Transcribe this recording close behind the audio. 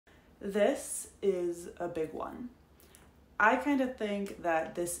This is a big one. I kind of think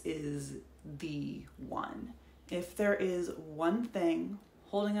that this is the one. If there is one thing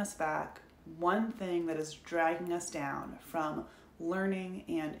holding us back, one thing that is dragging us down from learning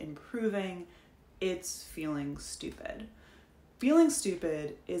and improving, it's feeling stupid. Feeling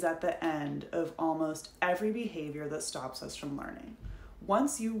stupid is at the end of almost every behavior that stops us from learning.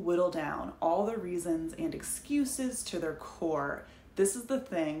 Once you whittle down all the reasons and excuses to their core, this is the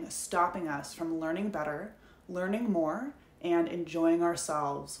thing stopping us from learning better, learning more, and enjoying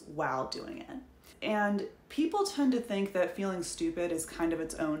ourselves while doing it. And people tend to think that feeling stupid is kind of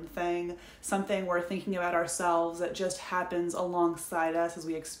its own thing, something we're thinking about ourselves that just happens alongside us as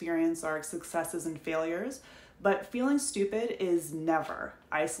we experience our successes and failures. But feeling stupid is never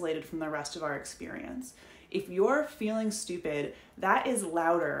isolated from the rest of our experience. If you're feeling stupid, that is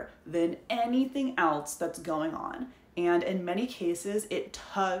louder than anything else that's going on. And in many cases, it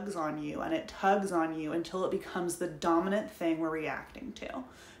tugs on you and it tugs on you until it becomes the dominant thing we're reacting to.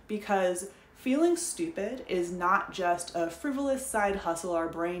 Because feeling stupid is not just a frivolous side hustle our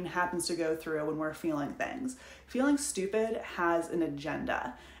brain happens to go through when we're feeling things. Feeling stupid has an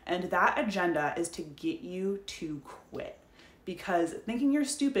agenda, and that agenda is to get you to quit. Because thinking you're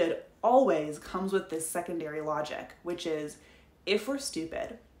stupid always comes with this secondary logic, which is, if we're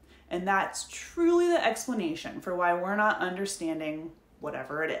stupid, and that's truly the explanation for why we're not understanding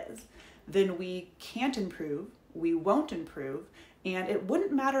whatever it is, then we can't improve, we won't improve, and it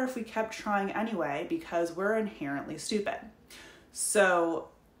wouldn't matter if we kept trying anyway because we're inherently stupid. So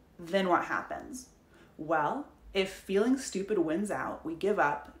then what happens? Well, if feeling stupid wins out, we give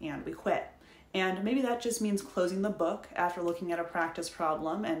up and we quit. And maybe that just means closing the book after looking at a practice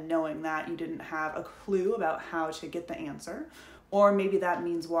problem and knowing that you didn't have a clue about how to get the answer. Or maybe that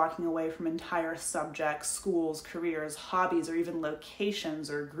means walking away from entire subjects, schools, careers, hobbies, or even locations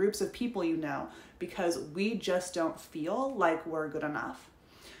or groups of people you know, because we just don't feel like we're good enough.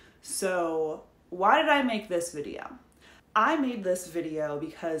 So why did I make this video? I made this video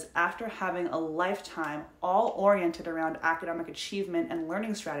because after having a lifetime all oriented around academic achievement and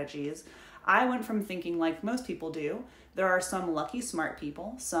learning strategies, I went from thinking, like most people do, there are some lucky smart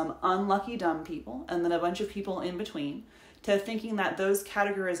people, some unlucky dumb people, and then a bunch of people in between, to thinking that those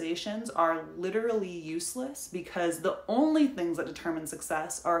categorizations are literally useless because the only things that determine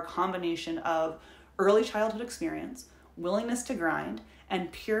success are a combination of early childhood experience, willingness to grind,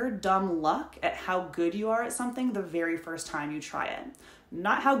 and pure dumb luck at how good you are at something the very first time you try it.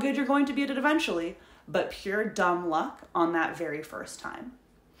 Not how good you're going to be at it eventually, but pure dumb luck on that very first time.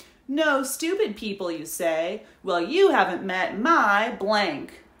 No, stupid people, you say. Well, you haven't met my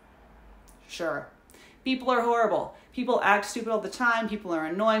blank. Sure. People are horrible. People act stupid all the time. People are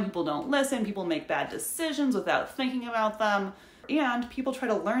annoying. People don't listen. People make bad decisions without thinking about them. And people try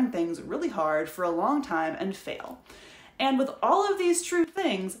to learn things really hard for a long time and fail. And with all of these true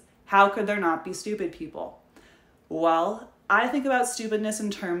things, how could there not be stupid people? Well, I think about stupidness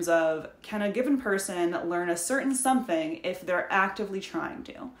in terms of, can a given person learn a certain something if they're actively trying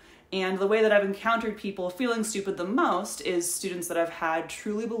to? And the way that I've encountered people feeling stupid the most is students that I've had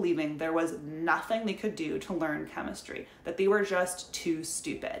truly believing there was nothing they could do to learn chemistry, that they were just too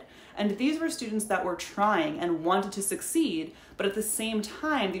stupid. And these were students that were trying and wanted to succeed, but at the same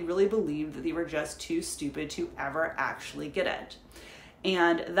time, they really believed that they were just too stupid to ever actually get it.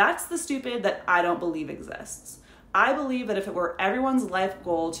 And that's the stupid that I don't believe exists. I believe that if it were everyone's life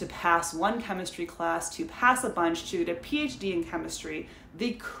goal to pass one chemistry class, to pass a bunch, to get a PhD in chemistry,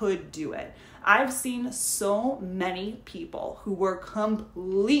 they could do it. I've seen so many people who were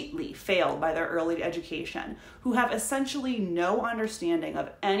completely failed by their early education, who have essentially no understanding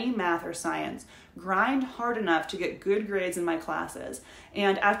of any math or science, grind hard enough to get good grades in my classes.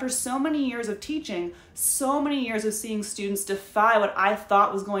 And after so many years of teaching, so many years of seeing students defy what I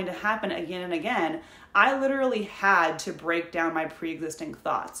thought was going to happen again and again, I literally had to break down my pre-existing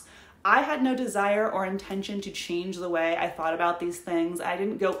thoughts. I had no desire or intention to change the way I thought about these things. I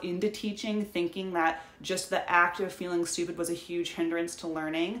didn't go into teaching thinking that just the act of feeling stupid was a huge hindrance to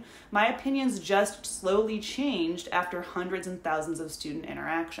learning. My opinions just slowly changed after hundreds and thousands of student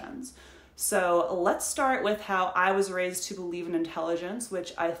interactions. So let's start with how I was raised to believe in intelligence,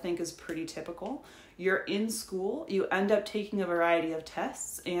 which I think is pretty typical. You're in school, you end up taking a variety of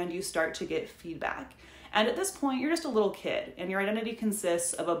tests, and you start to get feedback. And at this point, you're just a little kid, and your identity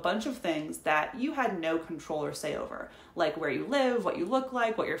consists of a bunch of things that you had no control or say over, like where you live, what you look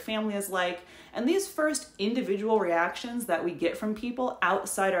like, what your family is like. And these first individual reactions that we get from people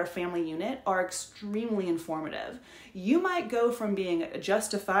outside our family unit are extremely informative. You might go from being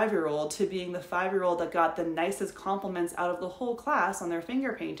just a 5-year-old to being the 5-year-old that got the nicest compliments out of the whole class on their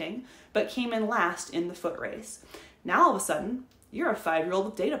finger painting, but came in last in the foot race. Now all of a sudden, you're a 5-year-old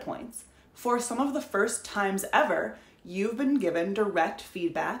with data points. For some of the first times ever, you've been given direct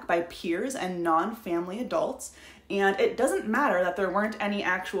feedback by peers and non-family adults, and it doesn't matter that there weren't any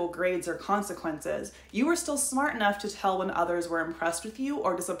actual grades or consequences. You were still smart enough to tell when others were impressed with you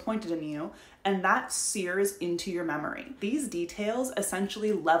or disappointed in you, and that sears into your memory. These details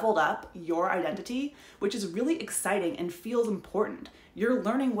essentially leveled up your identity, which is really exciting and feels important. You're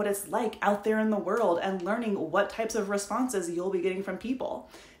learning what it's like out there in the world and learning what types of responses you'll be getting from people.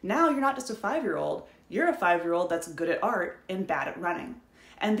 Now you're not just a 5-year-old, you're a 5-year-old that's good at art and bad at running.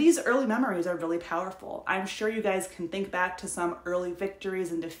 And these early memories are really powerful. I'm sure you guys can think back to some early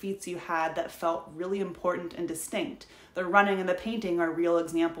victories and defeats you had that felt really important and distinct. The running and the painting are real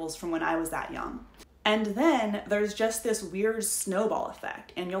examples from when I was that young. And then there's just this weird snowball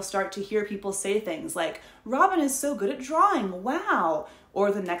effect, and you'll start to hear people say things like, "Robin is so good at drawing, wow!"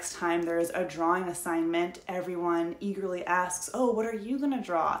 Or the next time there's a drawing assignment, everyone eagerly asks, "Oh, what are you gonna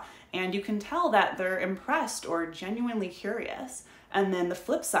draw?" And you can tell that they're impressed or genuinely curious. And then the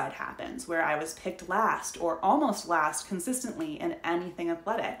flip side happens, where I was picked last or almost last consistently in anything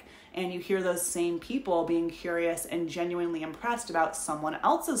athletic. And you hear those same people being curious and genuinely impressed about someone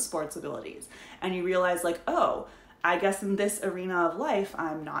else's sports abilities. And you realize like, oh, I guess in this arena of life,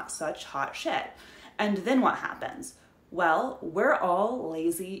 I'm not such hot shit. And then what happens? Well, we're all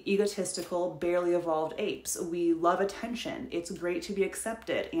lazy, egotistical, barely evolved apes. We love attention. It's great to be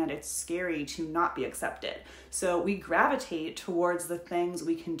accepted, and it's scary to not be accepted. So we gravitate towards the things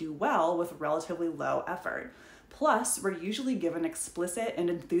we can do well with relatively low effort. Plus, we're usually given explicit and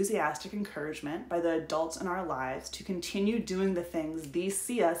enthusiastic encouragement by the adults in our lives to continue doing the things these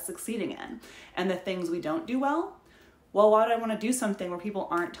see us succeeding in. And the things we don't do well? Well, why would I want to do something where people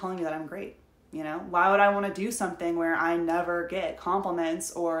aren't telling me that I'm great? You know, why would I want to do something where I never get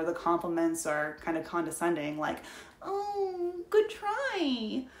compliments, or the compliments are kind of condescending, like, "Oh, good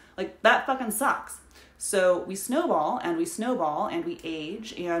try." Like, that fucking sucks. So we snowball and we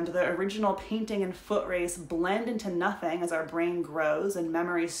age, and the original painting and foot race blend into nothing as our brain grows and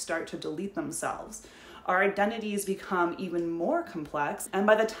memories start to delete themselves. Our identities become even more complex, and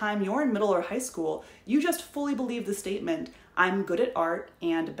by the time you're in middle or high school, you just fully believe the statement, "I'm good at art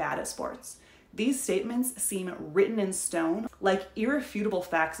and bad at sports." These statements seem written in stone, like irrefutable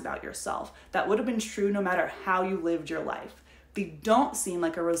facts about yourself that would have been true no matter how you lived your life. They don't seem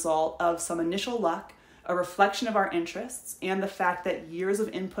like a result of some initial luck, a reflection of our interests, and the fact that years of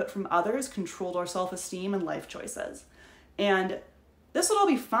input from others controlled our self-esteem and life choices. And this would all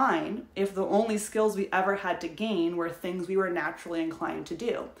be fine if the only skills we ever had to gain were things we were naturally inclined to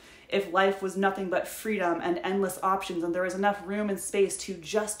do. If life was nothing but freedom and endless options, and there was enough room and space to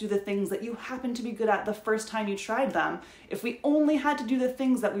just do the things that you happened to be good at the first time you tried them, if we only had to do the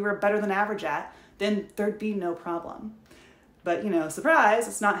things that we were better than average at, then there'd be no problem. But, surprise,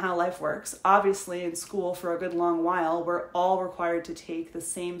 it's not how life works. Obviously, in school for a good long while, we're all required to take the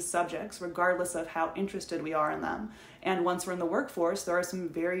same subjects, regardless of how interested we are in them. And once we're in the workforce, there are some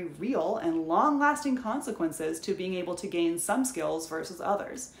very real and long-lasting consequences to being able to gain some skills versus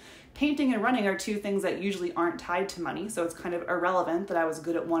others. Painting and running are two things that usually aren't tied to money, so it's kind of irrelevant that I was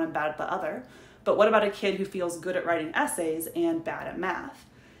good at one and bad at the other. But what about a kid who feels good at writing essays and bad at math?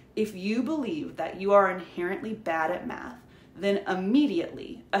 If you believe that you are inherently bad at math, then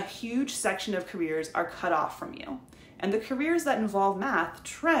immediately a huge section of careers are cut off from you. And the careers that involve math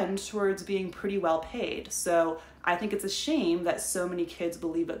trend towards being pretty well paid. So I think it's a shame that so many kids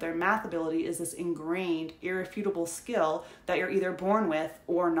believe that their math ability is this ingrained, irrefutable skill that you're either born with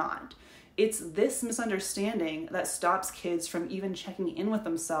or not. It's this misunderstanding that stops kids from even checking in with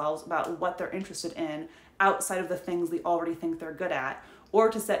themselves about what they're interested in outside of the things they already think they're good at, or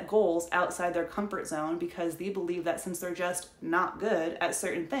to set goals outside their comfort zone because they believe that since they're just not good at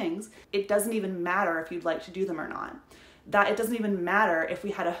certain things, it doesn't even matter if you'd like to do them or not. That it doesn't even matter if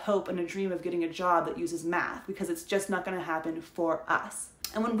we had a hope and a dream of getting a job that uses math, because it's just not going to happen for us.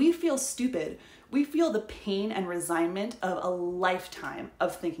 And when we feel stupid, we feel the pain and resignment of a lifetime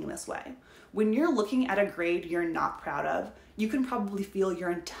of thinking this way. When you're looking at a grade you're not proud of, you can probably feel your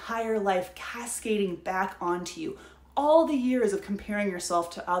entire life cascading back onto you. All the years of comparing yourself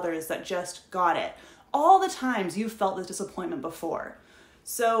to others that just got it. All the times you've felt this disappointment before.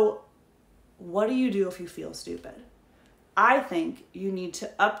 So what do you do if you feel stupid? I think you need to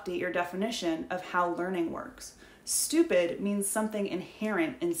update your definition of how learning works. Stupid means something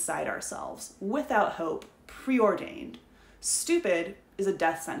inherent inside ourselves, without hope, preordained. Stupid is a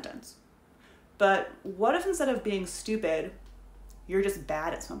death sentence. But what if instead of being stupid, you're just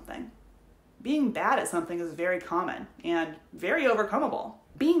bad at something? Being bad at something is very common and very overcomable.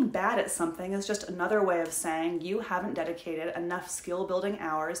 Being bad at something is just another way of saying you haven't dedicated enough skill building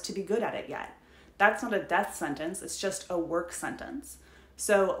hours to be good at it yet. That's not a death sentence, it's just a work sentence.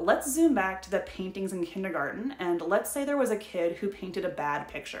 So let's zoom back to the paintings in kindergarten, and let's say there was a kid who painted a bad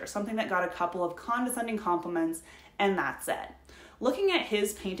picture, something that got a couple of condescending compliments, and that's it. Looking at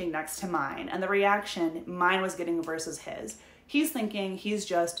his painting next to mine and the reaction mine was getting versus his, he's thinking he's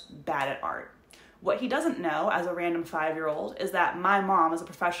just bad at art. What he doesn't know as a random 5-year-old is that my mom is a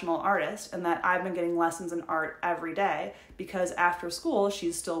professional artist and that I've been getting lessons in art every day because after school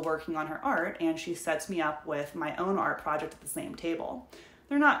she's still working on her art and she sets me up with my own art project at the same table.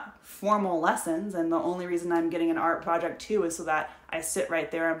 They're not formal lessons, and the only reason I'm getting an art project too is so that I sit right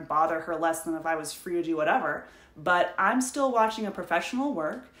there and bother her less than if I was free to do whatever. But I'm still watching a professional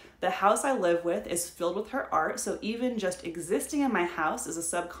work. The house I live with is filled with her art, so even just existing in my house is a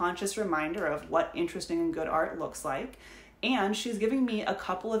subconscious reminder of what interesting and good art looks like. And she's giving me a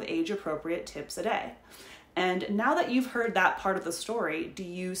couple of age-appropriate tips a day. And now that you've heard that part of the story, do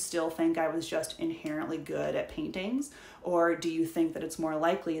you still think I was just inherently good at paintings? Or do you think that it's more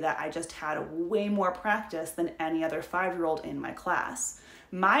likely that I just had way more practice than any other 5-year-old in my class?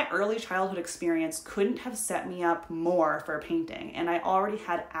 My early childhood experience couldn't have set me up more for painting, and I already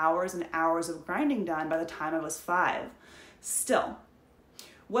had hours and hours of grinding done by the time I was 5. Still,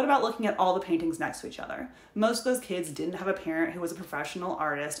 what about looking at all the paintings next to each other? Most of those kids didn't have a parent who was a professional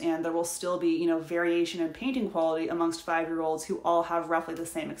artist, and there will still be, variation in painting quality amongst 5-year-olds who all have roughly the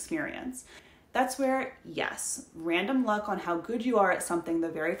same experience. That's where, yes, random luck on how good you are at something the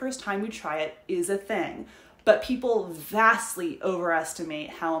very first time you try it is a thing, but people vastly overestimate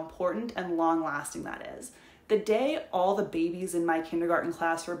how important and long-lasting that is. The day all the babies in my kindergarten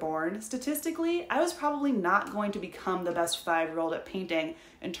class were born, statistically, I was probably not going to become the best 5-year-old at painting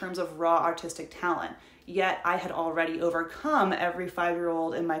in terms of raw artistic talent. Yet I had already overcome every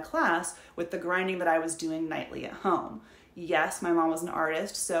 5-year-old in my class with the grinding that I was doing nightly at home. Yes, my mom was an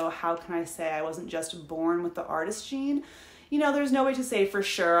artist, so how can I say I wasn't just born with the artist gene? There's no way to say for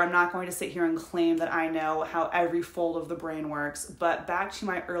sure. I'm not going to sit here and claim that I know how every fold of the brain works, but back to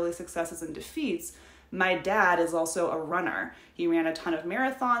my early successes and defeats, my dad is also a runner. He ran a ton of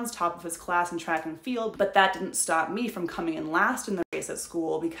marathons, top of his class in track and field, but that didn't stop me from coming in last in the race at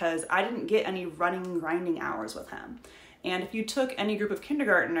school because I didn't get any running and grinding hours with him. And if you took any group of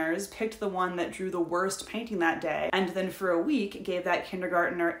kindergartners, picked the one that drew the worst painting that day, and then for a week gave that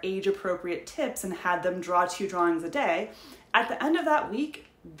kindergartner age-appropriate tips and had them draw 2 drawings a day, at the end of that week,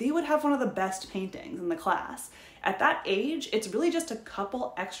 they would have one of the best paintings in the class. At that age, it's really just a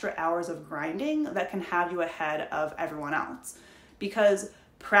couple extra hours of grinding that can have you ahead of everyone else. Because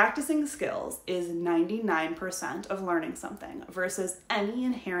practicing skills is 99% of learning something versus any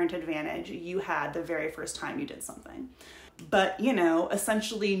inherent advantage you had the very first time you did something. But,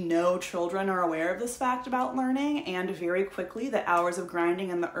 essentially no children are aware of this fact about learning, and very quickly the hours of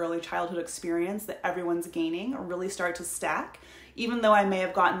grinding and the early childhood experience that everyone's gaining really start to stack. Even though I may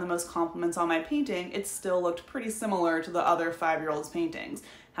have gotten the most compliments on my painting, it still looked pretty similar to the other 5-year-olds' paintings.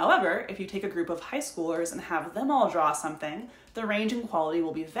 However, if you take a group of high schoolers and have them all draw something, the range in quality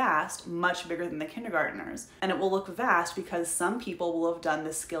will be vast, much bigger than the kindergartners. And it will look vast because some people will have done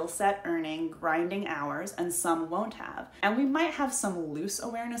the skill set earning, grinding hours, and some won't have. And we might have some loose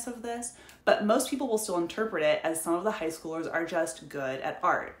awareness of this, but most people will still interpret it as some of the high schoolers are just good at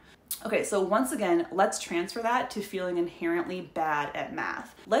art. Okay, so once again, let's transfer that to feeling inherently bad at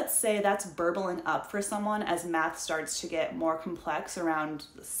math. Let's say that's burbling up for someone as math starts to get more complex around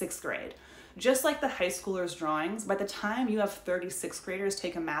 6th grade. Just like the high schoolers' drawings, by the time you have 36th graders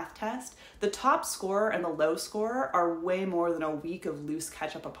take a math test, the top scorer and the low scorer are way more than a week of loose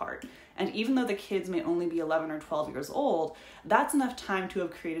catch-up apart. And even though the kids may only be 11 or 12 years old, that's enough time to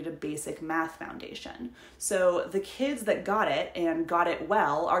have created a basic math foundation. So the kids that got it and got it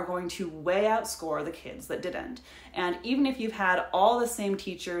well are going to way outscore the kids that didn't. And even if you've had all the same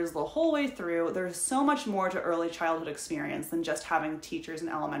teachers the whole way through, there's so much more to early childhood experience than just having teachers in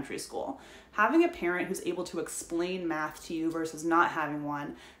elementary school. Having a parent who's able to explain math to you versus not having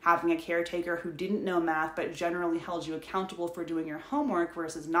one, having a caretaker who didn't know math but generally held you accountable for doing your homework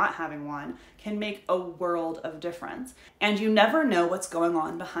versus not having one, can make a world of difference. And you never know what's going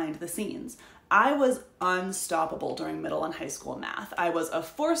on behind the scenes. I was unstoppable during middle and high school math. I was a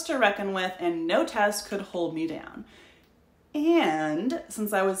force to reckon with, and no test could hold me down. And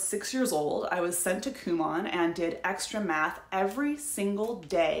since I was 6 years old, I was sent to Kumon and did extra math every single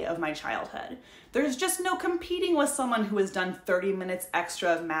day of my childhood. There's just no competing with someone who has done 30 minutes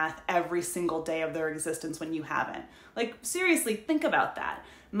extra of math every single day of their existence when you haven't. Like, seriously, think about that.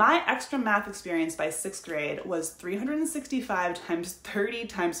 My extra math experience by 6th grade was 365 times 30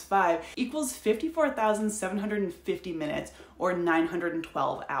 times 5 equals 54,750 minutes or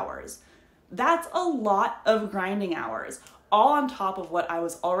 912 hours. That's a lot of grinding hours, all on top of what I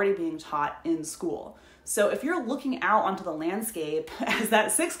was already being taught in school. So if you're looking out onto the landscape as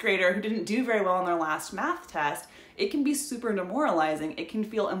that 6th grader who didn't do very well on their last math test, it can be super demoralizing. It can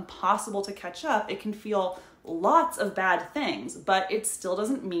feel impossible to catch up. It can feel lots of bad things, but it still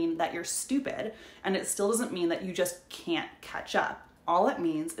doesn't mean that you're stupid, and it still doesn't mean that you just can't catch up. All it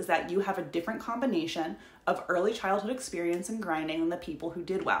means is that you have a different combination of early childhood experience and grinding than the people who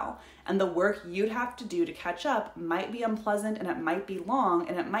did well. And the work you'd have to do to catch up might be unpleasant, and it might be long,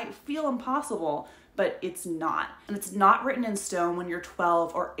 and it might feel impossible, but it's not. And it's not written in stone when you're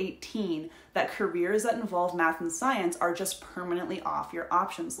 12 or 18 that careers that involve math and science are just permanently off your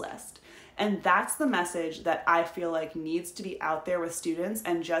options list. And that's the message that I feel like needs to be out there with students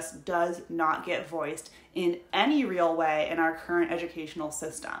and just does not get voiced in any real way in our current educational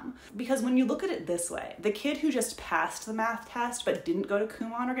system. Because when you look at it this way, the kid who just passed the math test but didn't go to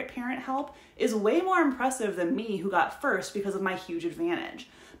Kumon or get parent help is way more impressive than me who got first because of my huge advantage.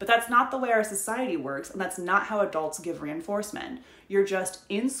 But that's not the way our society works, and that's not how adults give reinforcement. You're just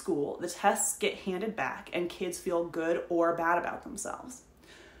in school, the tests get handed back, and kids feel good or bad about themselves.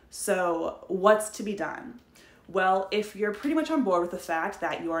 So what's to be done? Well, if you're pretty much on board with the fact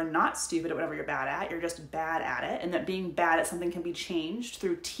that you are not stupid at whatever you're bad at, you're just bad at it, and that being bad at something can be changed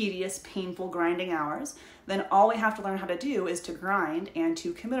through tedious, painful grinding hours, then all we have to learn how to do is to grind and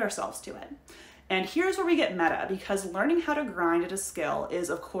to commit ourselves to it. And here's where we get meta, because learning how to grind at a skill is,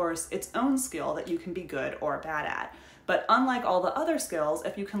 of course, its own skill that you can be good or bad at. But unlike all the other skills,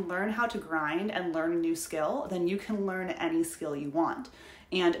 if you can learn how to grind and learn a new skill, then you can learn any skill you want.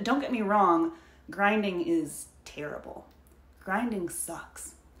 And don't get me wrong, grinding is terrible. Grinding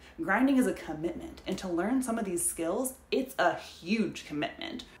sucks. Grinding is a commitment, and to learn some of these skills, it's a huge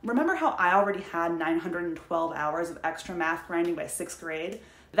commitment. Remember how I already had 912 hours of extra math grinding by 6th grade?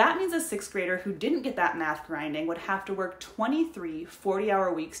 That means a 6th grader who didn't get that math grinding would have to work 23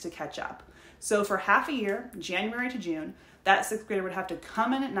 40-hour weeks to catch up. So for half a year, January to June, that 6th grader would have to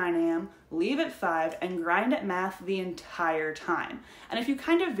come in at 9 a.m., leave at 5, and grind at math the entire time. And if you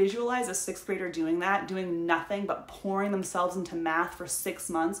kind of visualize a 6th grader doing that, doing nothing but pouring themselves into math for 6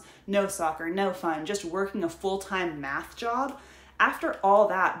 months, no soccer, no fun, just working a full-time math job, after all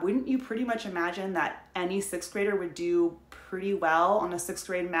that, wouldn't you pretty much imagine that any 6th grader would do pretty well on a 6th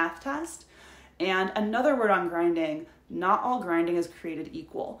grade math test? And another word on grinding, not all grinding is created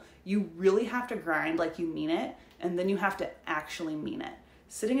equal. You really have to grind like you mean it, and then you have to actually mean it.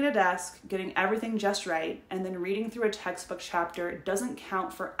 Sitting at a desk, getting everything just right, and then reading through a textbook chapter doesn't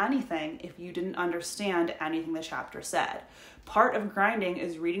count for anything if you didn't understand anything the chapter said. Part of grinding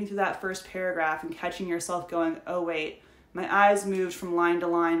is reading through that first paragraph and catching yourself going, oh wait, my eyes moved from line to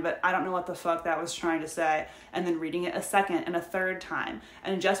line, but I don't know what the fuck that was trying to say, and then reading it a second and a third time.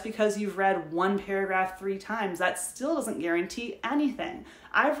 And just because you've read one paragraph 3 times, that still doesn't guarantee anything.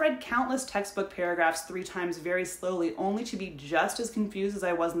 I've read countless textbook paragraphs 3 times very slowly, only to be just as confused as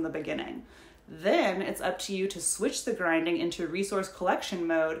I was in the beginning. Then it's up to you to switch the grinding into resource collection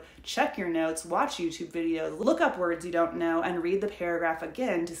mode, check your notes, watch YouTube videos, look up words you don't know, and read the paragraph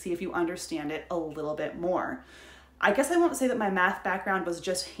again to see if you understand it a little bit more. I guess I won't say that my math background was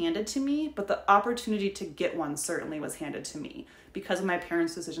just handed to me, but the opportunity to get one certainly was handed to me because of my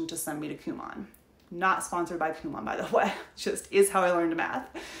parents' decision to send me to Kumon. Not sponsored by Kumon, by the way, just is how I learned math.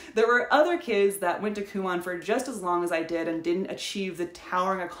 There were other kids that went to Kumon for just as long as I did and didn't achieve the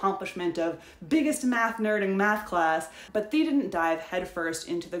towering accomplishment of biggest math nerd in math class, but they didn't dive headfirst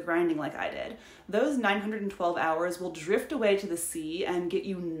into the grinding like I did. Those 912 hours will drift away to the sea and get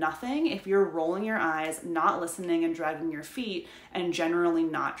you nothing if you're rolling your eyes, not listening and dragging your feet, and generally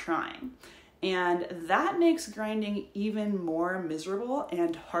not trying. And that makes grinding even more miserable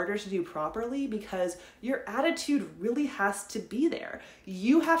and harder to do properly because your attitude really has to be there.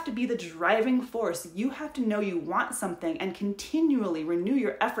 You have to be the driving force. You have to know you want something and continually renew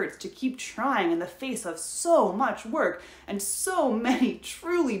your efforts to keep trying in the face of so much work and so many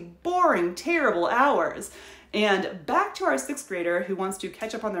truly boring, terrible hours. And back to our sixth grader who wants to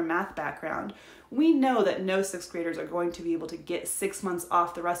catch up on their math background. We know that no sixth graders are going to be able to get 6 months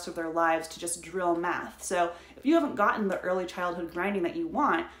off the rest of their lives to just drill math. So if you haven't gotten the early childhood grinding that you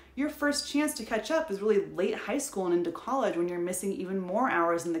want, your first chance to catch up is really late high school and into college when you're missing even more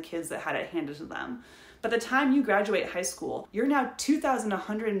hours than the kids that had it handed to them. By the time you graduate high school, you're now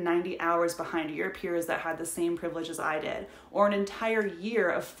 2,190 hours behind your peers that had the same privilege as I did, or an entire year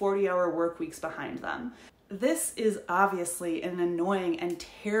of 40-hour work weeks behind them. This is obviously an annoying and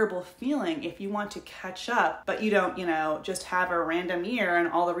terrible feeling if you want to catch up, but you don't, just have a random year and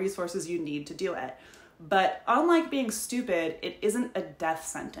all the resources you need to do it. But unlike being stupid, it isn't a death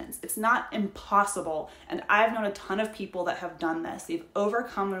sentence. It's not impossible. And I've known a ton of people that have done this. They've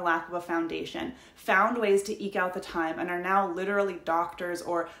overcome their lack of a foundation, found ways to eke out the time, and are now literally doctors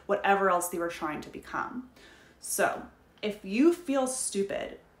or whatever else they were trying to become. So if you feel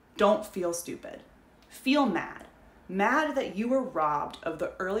stupid, don't feel stupid. Feel mad. Mad that you were robbed of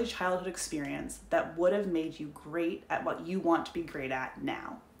the early childhood experience that would have made you great at what you want to be great at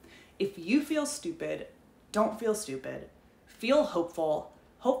now. If you feel stupid, don't feel stupid. Feel hopeful.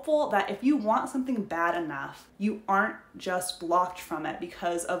 Hopeful that if you want something bad enough, you aren't just blocked from it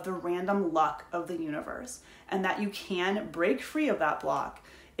because of the random luck of the universe, and that you can break free of that block.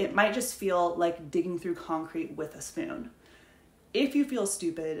 It might just feel like digging through concrete with a spoon. If you feel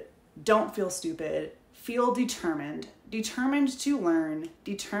stupid, don't feel stupid. Feel determined. Determined to learn,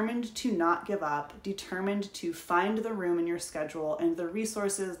 determined to not give up, determined to find the room in your schedule and the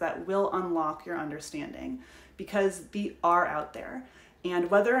resources that will unlock your understanding, because they are out there. And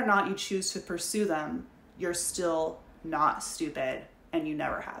whether or not you choose to pursue them, you're still not stupid, and you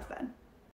never have been.